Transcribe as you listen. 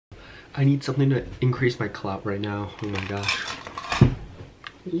I need something to increase my clout right now. Oh my gosh.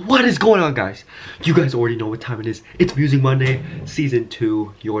 What is going on, guys? You guys already know what time it is. It's Music Monday season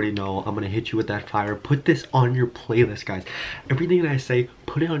 2. You already know I'm gonna hit you with that fire. Put this on your playlist, guys. Everything that I say,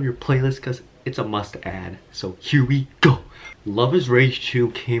 put it on your playlist because it's a must add. So here we go. Love is Rage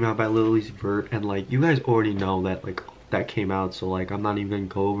 2 came out by Lil Uzi Vert, and like you guys already know that like that came out, so like I'm not even gonna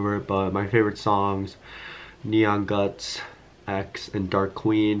go over it. But my favorite songs, Neon Guts, X, and Dark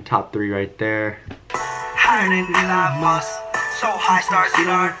Queen, top 3 right there. Higher than Elon Musk. So high, stars,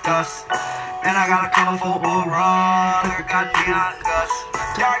 stardust. And I got a colorful aura. I got neon guts.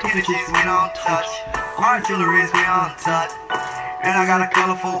 Dark energies we don't touch. Artillery's we don't touch. And I got a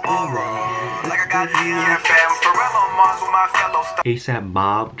colorful aura. Like I got neon fam. Forever Mars with my fellow stars. ASAP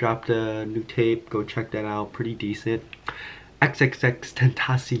Mob dropped a new tape. Go check that out. Pretty decent. XXX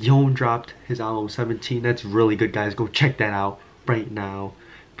Tentacion dropped his album 17. That's really good, guys. Go check that out right now.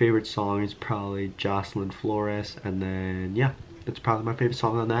 Favorite song is probably Jocelyn Flores, and then yeah, that's probably my favorite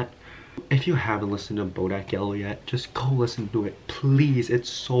song on that. If you haven't listened to Bodak Yellow yet, just go listen to it, please. It's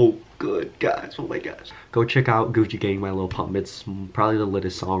so good, guys. Oh my gosh. Go check out Gucci Gang by Lil Pump. It's probably the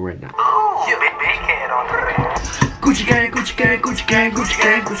latest song right now. Oh, you big head on the Gucci Gang, Gucci Gang, Gucci Gang, Gucci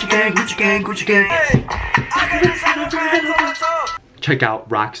Gang, Gucci Gang, Gucci Gang, Gucci Gang. Hey, I got this kind of friends on my toe. Check out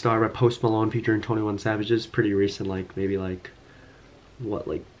Rockstar by Post Malone featuring 21 Savage. It's pretty recent, like maybe like what,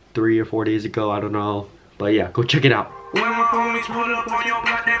 like 3 or 4 days ago, I don't know, but yeah, go check it out. When my police pull up on your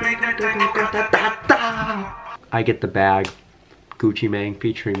block, they make that thing go da-da-da-da. I Get the Bag, Gucci Mane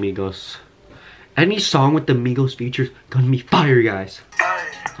featuring Migos. Any song with the Migos features gonna be fire, guys.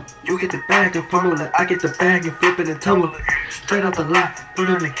 You get the bag and fumble it, I get the bag and flip it and tumble it. Straight out the lot, put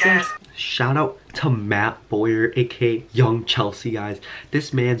on the cash. Shout out to Matt Boyer, aka Young Chelsea, guys.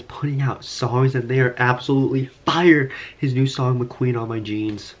 This man's putting out songs and they are absolutely fire. His new song, McQueen on My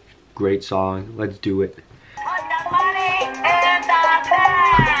Jeans. Great song. Let's do it.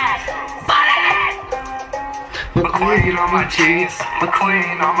 McQueen on my jeans,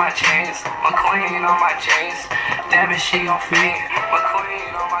 McQueen on my jeans, McQueen on my jeans. Damn it, she gon' feed.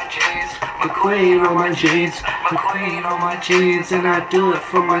 McQueen on my jeans, McQueen on my jeans, McQueen on my jeans, and I do it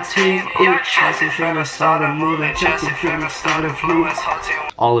for my team. Ooh, Chelsea finna start a moving, Chelsea finna start influence.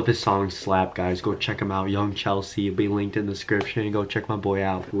 All of his songs slap, guys. Go check him out. Young Chelsea, it'll be linked in the description. Go check my boy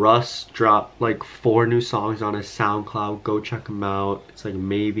out. Russ dropped like 4 new songs on his SoundCloud. Go check him out. It's like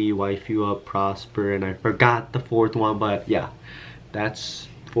Maybe, Wife You Up, Prosper, and I forgot the 4th one, but yeah, that's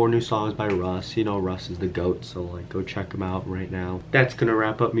 4 new songs by Russ. You know Russ is the GOAT, so like go check him out right now. That's gonna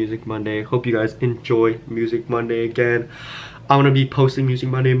wrap up Music Monday. Hope you guys enjoy Music Monday again. I'm gonna be posting Music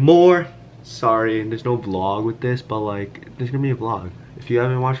Monday more. Sorry, there's no vlog with this, but like there's gonna be a vlog. If you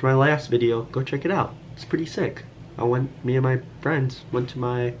haven't watched my last video, go check it out. It's pretty sick. Me and my friends went to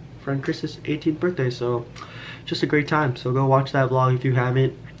my friend Chris's 18th birthday, so just a great time. So go watch that vlog if you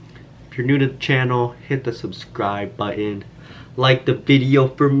haven't. If you're new to the channel, hit the subscribe button, like the video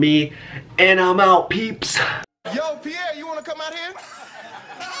for me, and I'm out, peeps. Yo, Pierre, you wanna come out here?